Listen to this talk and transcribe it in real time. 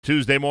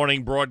Tuesday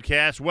morning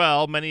broadcast.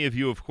 Well, many of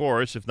you, of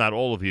course, if not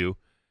all of you,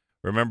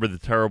 remember the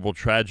terrible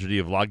tragedy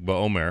of Lag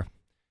BaOmer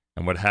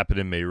and what happened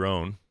in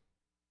Meron.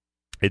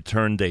 It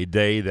turned a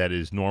day that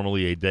is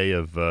normally a day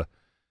of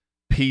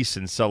peace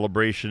and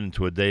celebration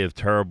into a day of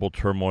terrible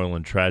turmoil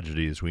and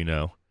tragedy, as we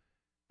know.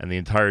 And the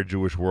entire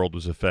Jewish world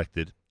was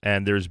affected.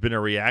 And there's been a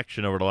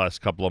reaction over the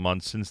last couple of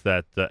months since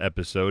that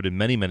episode in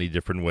many, many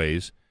different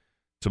ways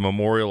to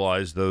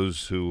memorialize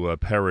those who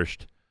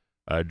perished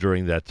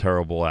during that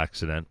terrible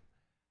accident.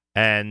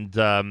 And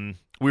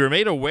we were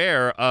made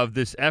aware of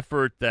this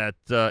effort that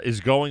is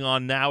going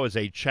on now as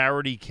a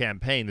charity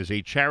campaign. There's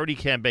a charity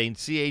campaign,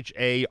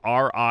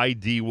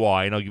 CHARIDY,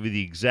 and I'll give you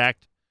the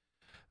exact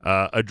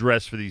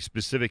address for the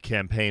specific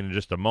campaign in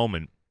just a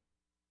moment.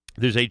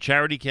 There's a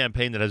charity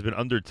campaign that has been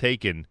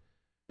undertaken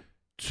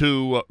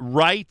to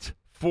write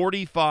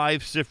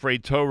 45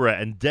 Sifrei Torah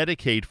and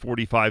dedicate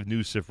 45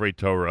 new Sifrei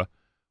Torah,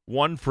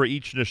 one for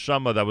each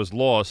neshama that was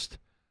lost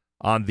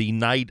on the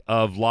night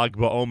of Lag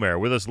BaOmer.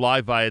 With us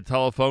live via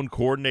telephone,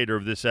 coordinator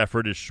of this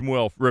effort is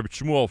Reb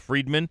Shmuel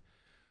Friedman,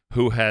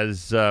 who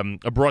has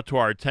brought to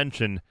our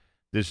attention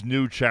this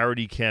new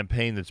charity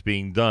campaign that's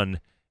being done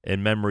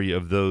in memory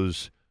of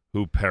those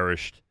who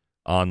perished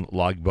on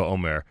Lag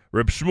BaOmer.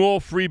 Reb Shmuel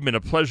Friedman,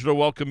 a pleasure to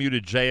welcome you to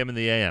JM in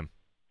the AM.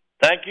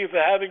 Thank you for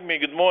having me.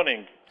 Good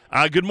morning.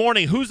 Good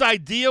morning. Whose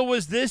idea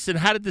was this, and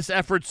how did this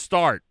effort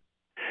start?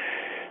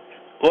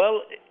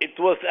 Well, it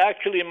was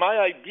actually my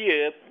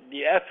idea.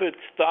 The effort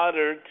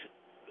started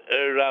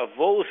Rav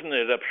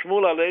Wosner, Rav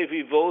Shmuel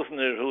Alevi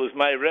Wosner, who was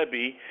my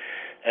Rebbe.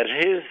 At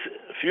his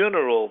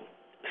funeral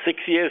 6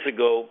 years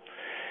ago,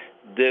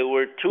 there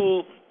were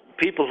two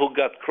people who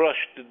got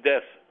crushed to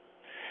death.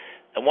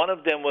 And one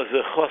of them was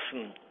a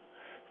chosn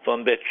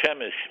from Bet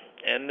Shemesh.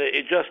 And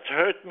it just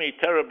hurt me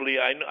terribly.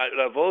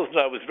 Rav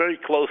Wosner I was very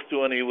close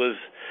to, and he was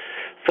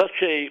such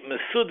a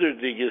mesuder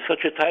dig,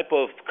 such a type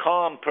of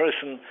calm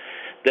person,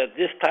 that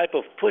this type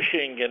of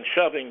pushing and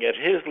shoving at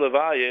his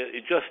levaya,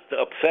 it just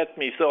upset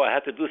me, so I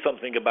had to do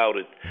something about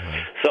it.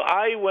 So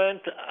I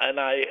went and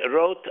I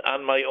wrote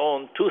on my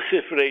own 2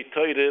 Sifrei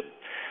Torah,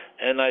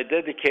 and I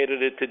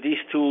dedicated it to these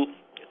two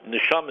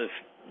neshamas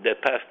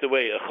that passed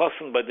away, a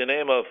chassan by the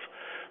name of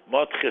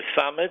Mordechai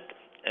Samet,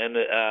 and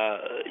a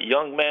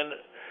young man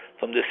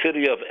from the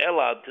city of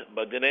Elad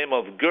by the name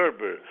of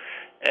Gerber.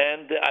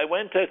 And I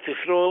went to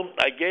Israel,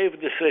 I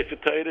gave the Sefer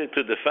Torah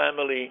to the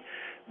family.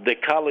 The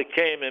Kala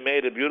came and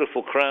made a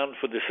beautiful crown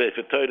for the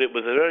Sefer Torah. It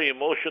was a very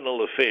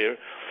emotional affair.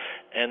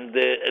 And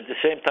at the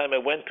same time, I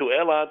went to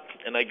Elad,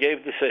 and I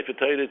gave the Sefer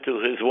Torah to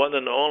his one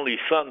and only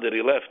son that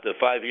he left, a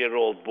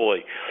 5-year-old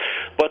boy.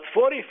 But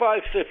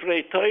 45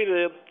 Sifrei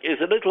Torah is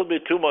a little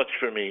bit too much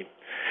for me.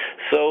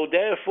 So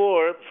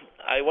therefore,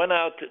 I went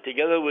out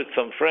together with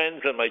some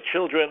friends and my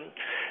children.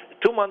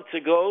 2 months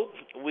ago,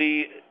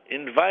 we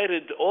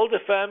invited all the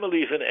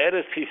families in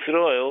Eretz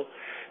Yisrael.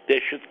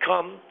 They should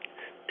come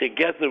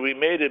together. We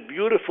made a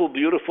beautiful,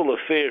 beautiful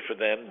affair for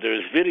them.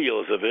 There's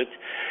videos of it.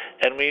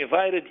 And we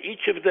invited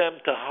each of them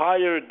to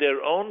hire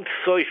their own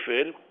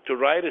sofer to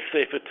write a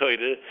Sefer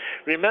Torah.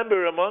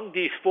 Remember, among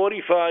these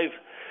 45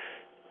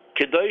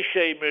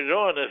 Kedoshei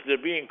Meron, as they're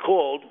being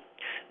called,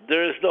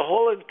 there's the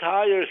whole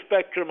entire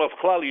spectrum of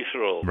Klal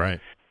Yisrael. Right.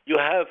 You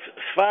have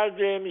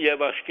Sfardim, you have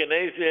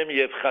Ashkenazim,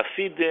 you have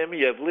Hasidim,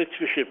 you have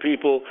Litvische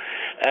people.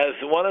 As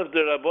one of the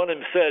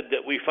Rabbonim said,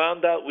 that we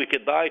found out we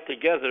could die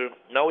together.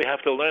 Now we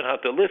have to learn how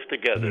to live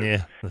together.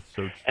 Yeah, that's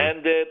so true.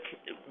 And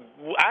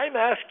I'm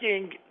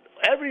asking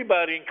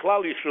everybody in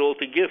Klal Yisrael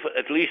to give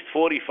at least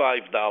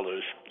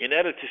 $45. In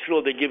Eretz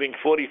Yisrael, they're giving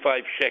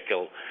 45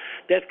 shekel.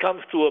 That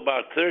comes to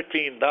about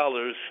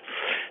 $13.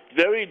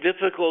 Very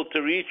difficult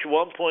to reach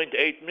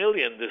 1.8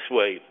 million this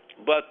way.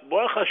 But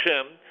Baruch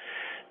Hashem,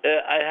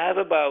 I have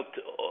about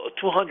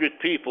 200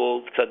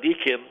 people,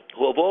 tzaddikim,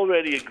 who have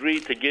already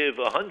agreed to give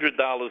 $100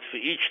 for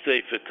each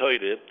Sefer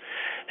Torah.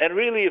 And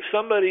really, if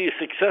somebody is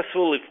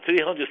successful, it's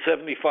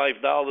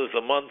 $375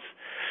 a month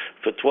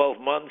for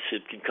 12 months.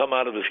 It can come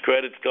out of his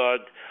credit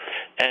card.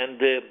 And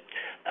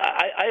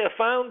I have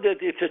found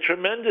that it's a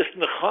tremendous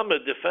nechama.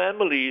 The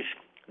families,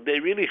 they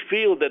really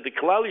feel that the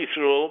Klal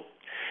Yisrael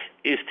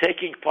is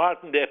taking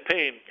part in their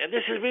pain. And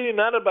this is really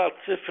not about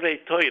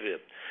Sifrei Torah.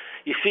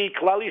 You see,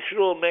 Klal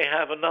Yisrael may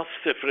have enough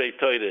Sifrei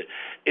Torah.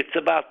 It's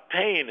about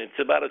pain. It's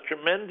about a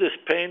tremendous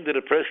pain that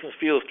a person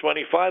feels.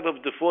 25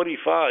 of the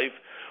 45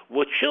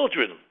 were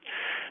children.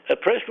 A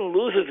person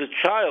loses a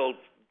child,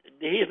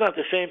 he's not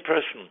the same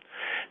person.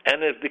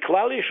 And if the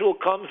Klal Yisrael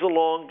comes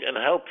along and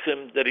helps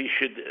him that he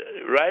should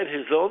write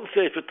his own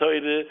Sefer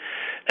Torah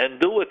and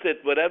do with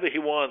it whatever he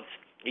wants,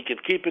 he can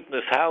keep it in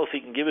his house,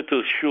 he can give it to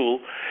his shul,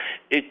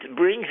 it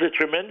brings a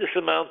tremendous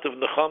amount of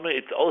nechama.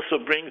 It also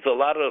brings a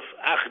lot of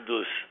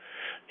achdus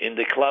in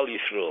the Klal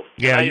Yisrael.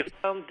 Yeah, I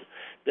found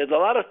that a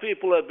lot of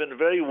people have been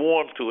very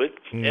warm to it,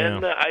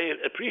 and I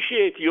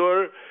appreciate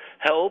your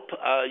help.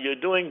 You're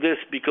doing this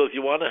because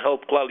you want to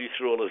help Klal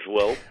Yisrael as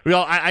well.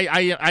 Well,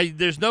 I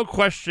there's no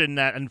question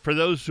that, and for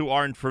those who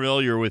aren't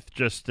familiar with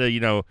just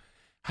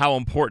how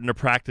important a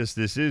practice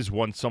this is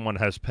once someone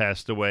has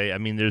passed away. I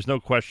mean, there's no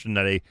question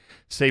that a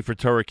Sefer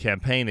Torah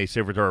campaign, a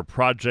Sefer Torah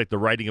project, the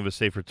writing of a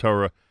Sefer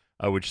Torah,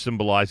 which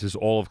symbolizes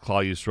all of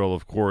Klal Yisrael,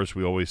 of course.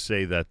 We always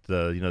say that,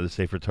 the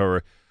Sefer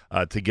Torah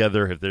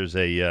together, if there's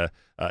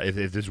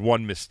if there's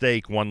one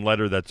mistake, one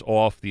letter that's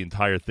off, the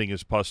entire thing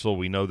is puzzle.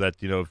 We know that,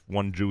 if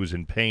one Jew is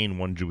in pain,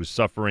 one Jew is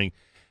suffering,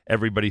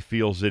 everybody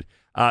feels it.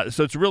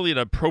 So it's really an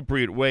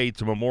appropriate way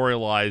to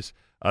memorialize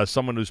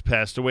someone who's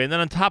passed away. And then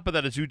on top of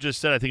that, as you just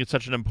said, I think it's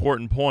such an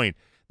important point,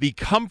 the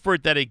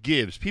comfort that it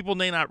gives. People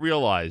may not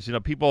realize,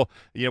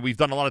 we've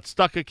done a lot of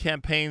Stucca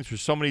campaigns for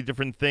so many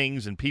different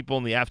things, and people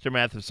in the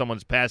aftermath of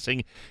someone's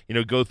passing,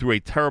 go through a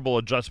terrible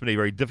adjustment, a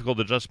very difficult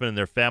adjustment in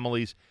their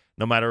families,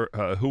 no matter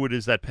who it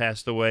is that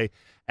passed away.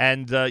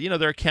 And,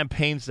 there are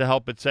campaigns to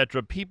help,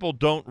 etc. People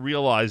don't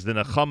realize the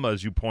nechama,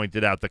 as you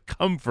pointed out, the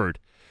comfort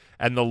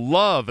and the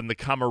love and the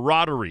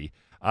camaraderie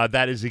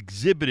that is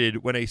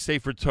exhibited when a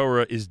Sefer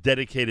Torah is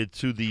dedicated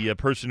to the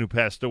person who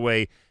passed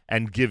away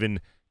and given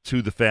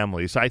to the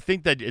family. So I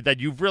think that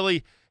you've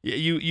really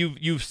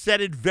you've said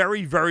it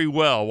very, very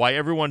well. Why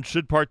everyone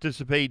should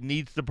participate,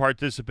 needs to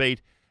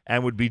participate,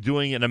 and would be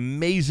doing an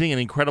amazing and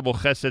incredible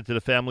chesed to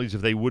the families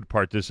if they would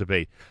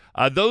participate.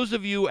 Those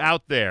of you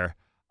out there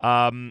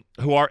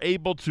who are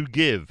able to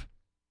give,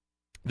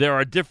 there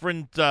are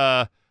different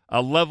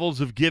levels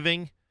of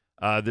giving.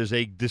 There's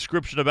a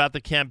description about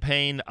the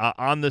campaign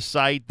on the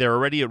site. They're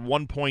already at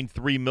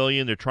 1.3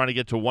 million. They're trying to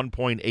get to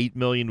 1.8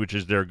 million, which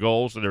is their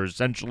goal. So they're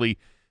essentially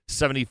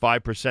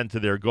 75% to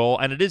their goal.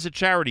 And it is a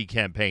charity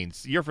campaign.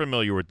 You're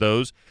familiar with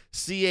those.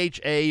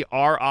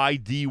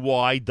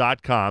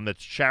 CHARIDY.com.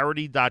 That's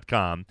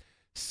charity.com.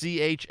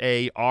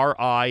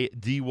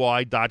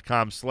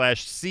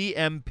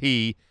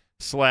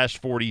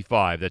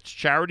 CHARIDY.com/CMP/45. That's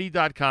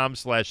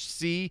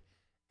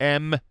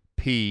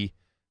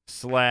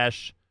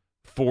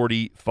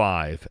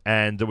charity.com/CMP/45.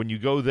 And when you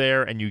go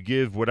there and you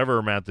give whatever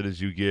amount it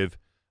is you give,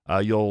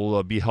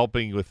 you'll be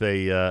helping with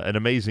an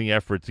amazing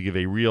effort to give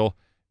a real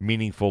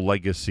meaningful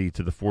legacy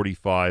to the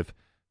 45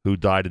 who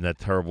died in that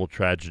terrible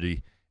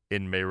tragedy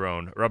in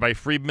Meron. Rabbi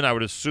Friedman, I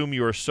would assume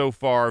you are so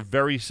far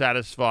very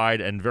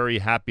satisfied and very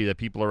happy that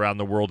people around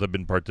the world have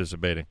been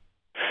participating.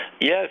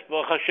 Yes,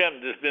 Baruch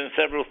Hashem, there's been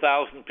several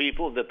thousand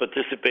people that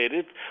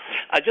participated.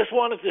 I just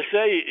wanted to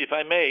say, if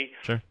I may,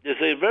 sure.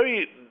 There's a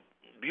very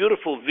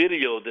beautiful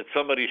video that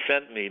somebody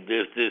sent me.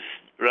 There's this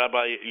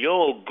Rabbi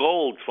Yoel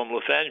Gold from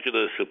Los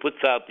Angeles who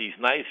puts out these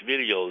nice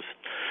videos.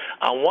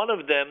 On one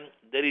of them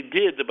that he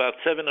did about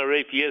 7 or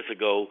 8 years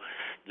ago,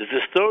 there's a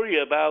story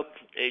about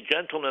a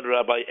gentleman,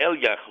 Rabbi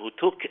Elyach, who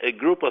took a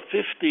group of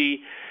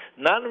 50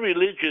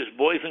 non-religious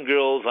boys and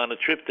girls on a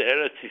trip to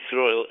Eretz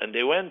Yisrael, and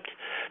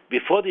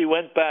before they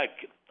went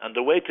back, on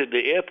the way to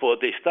the airport,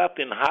 they stopped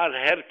in Har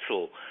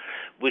Herzl,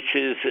 which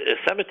is a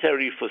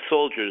cemetery for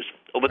soldiers.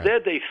 Over there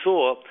they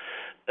saw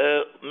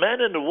a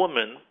man and a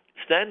woman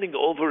standing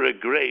over a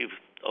grave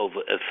of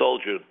a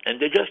soldier, and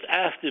they just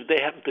asked if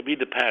they happened to be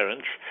the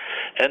parents,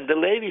 and the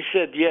lady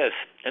said yes.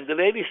 And the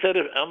lady said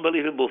an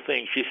unbelievable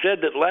thing. She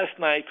said that last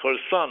night her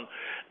son,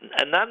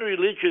 a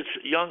non-religious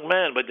young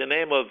man by the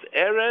name of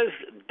Erez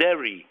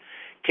Derry,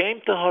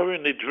 came to her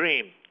in a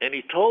dream, and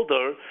he told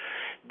her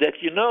that,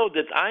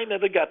 that I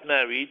never got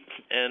married,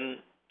 and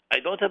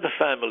I don't have a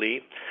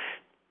family.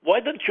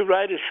 Why don't you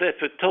write a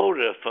Sefer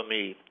Torah for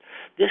me?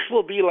 This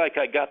will be like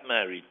I got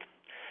married.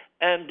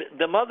 And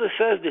the mother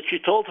says that she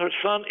told her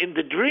son in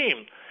the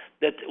dream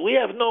that we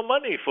have no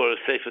money for a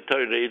Sefer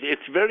Torah.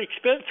 It's very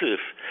expensive.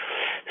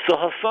 So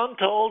her son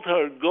told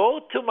her,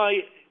 go to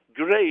my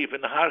grave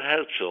in Har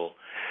Herzl.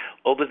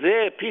 Over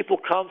there, people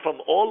come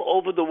from all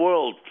over the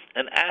world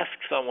and ask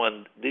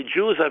someone. The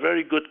Jews are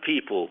very good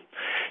people.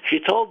 She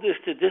told this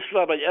to this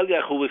Rabbi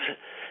Elyach, who was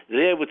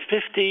there with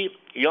 50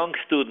 young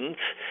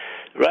students.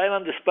 Right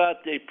on the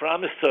spot, they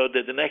promised her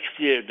that the next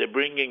year they're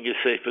bringing a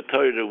Sefer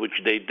Torah,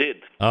 which they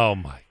did. Oh,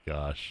 my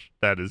gosh.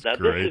 That is now,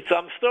 great. This is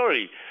some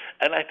story.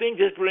 And I think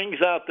this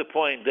brings out the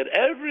point that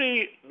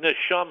every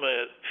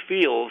neshama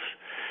feels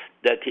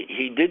that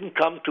he didn't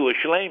come to a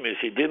shleimus,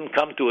 he didn't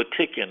come to a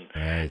tikkun.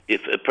 Right.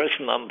 If a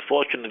person,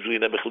 unfortunately,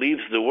 never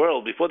leaves the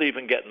world before they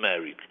even get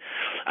married.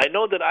 I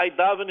know that I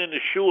daven in a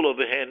shul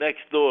over here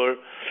next door,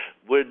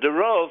 where the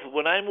Rav,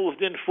 when I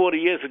moved in 40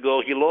 years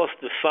ago, he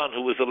lost a son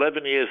who was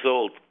 11 years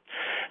old.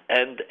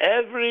 And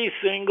every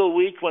single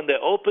week when they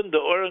open the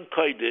Oren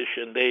Kodesh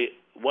and they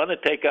want to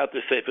take out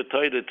the Sefer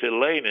Torah to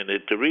learn in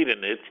it, to read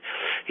in it,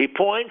 he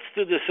points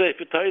to the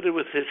Sefer Torah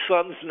with his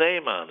son's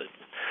name on it.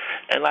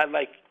 And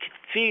I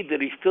see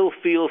that he still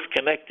feels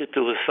connected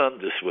to his son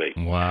this way.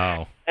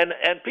 Wow. And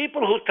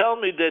people who tell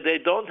me that they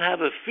don't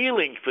have a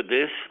feeling for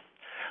this,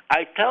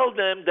 I tell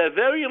them they're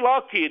very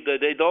lucky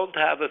that they don't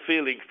have a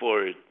feeling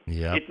for it.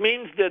 Yep. It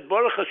means that,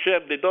 Baruch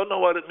Hashem, they don't know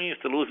what it means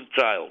to lose a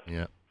child.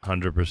 Yeah,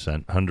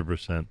 100%,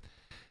 100%.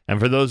 And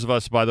for those of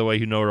us, by the way,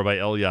 who know Rabbi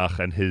Elyach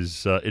and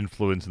his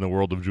influence in the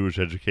world of Jewish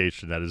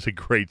education, that is a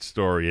great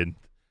story. And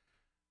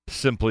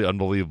simply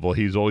unbelievable.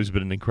 He's always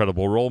been an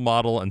incredible role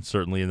model, and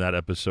certainly in that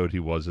episode he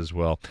was as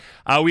well.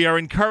 We are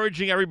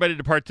encouraging everybody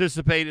to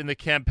participate in the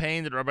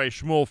campaign that Rabbi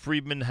Shmuel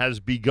Friedman has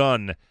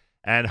begun,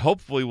 and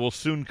hopefully will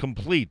soon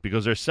complete,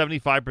 because they're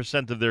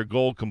 75% of their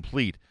goal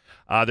complete.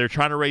 They're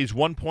trying to raise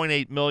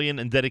 $1.8 million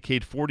and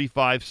dedicate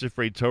 45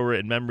 Sifrei Torah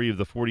in memory of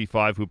the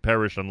 45 who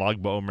perished on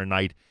Lag BaOmer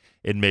night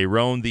in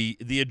Meron.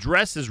 The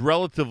address is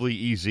relatively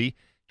easy,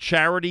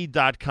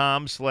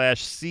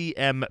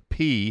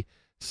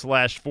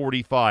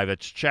 charity.com/CMP/45.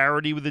 That's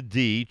charity with a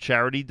D,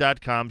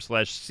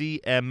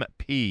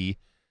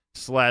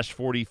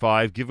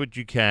 charity.com/CMP/45. Give what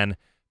you can,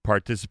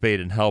 participate,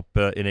 and help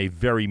in a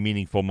very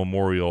meaningful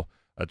memorial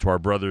to our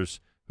brothers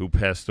who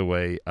passed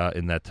away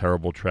in that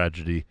terrible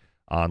tragedy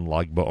on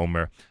Lag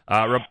BaOmer.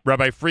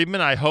 Rabbi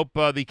Friedman, I hope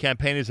the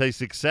campaign is a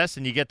success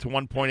and you get to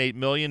 1.8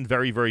 million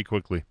very, very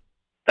quickly.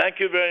 Thank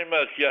you very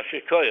much.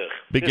 Yasher koach.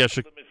 Big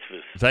yasher.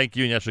 Thank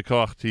you, and yasher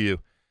koach to you.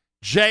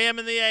 JM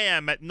in the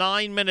AM at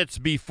 9 minutes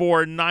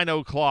before 9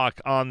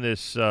 o'clock on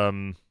this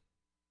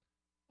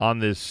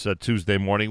Tuesday morning.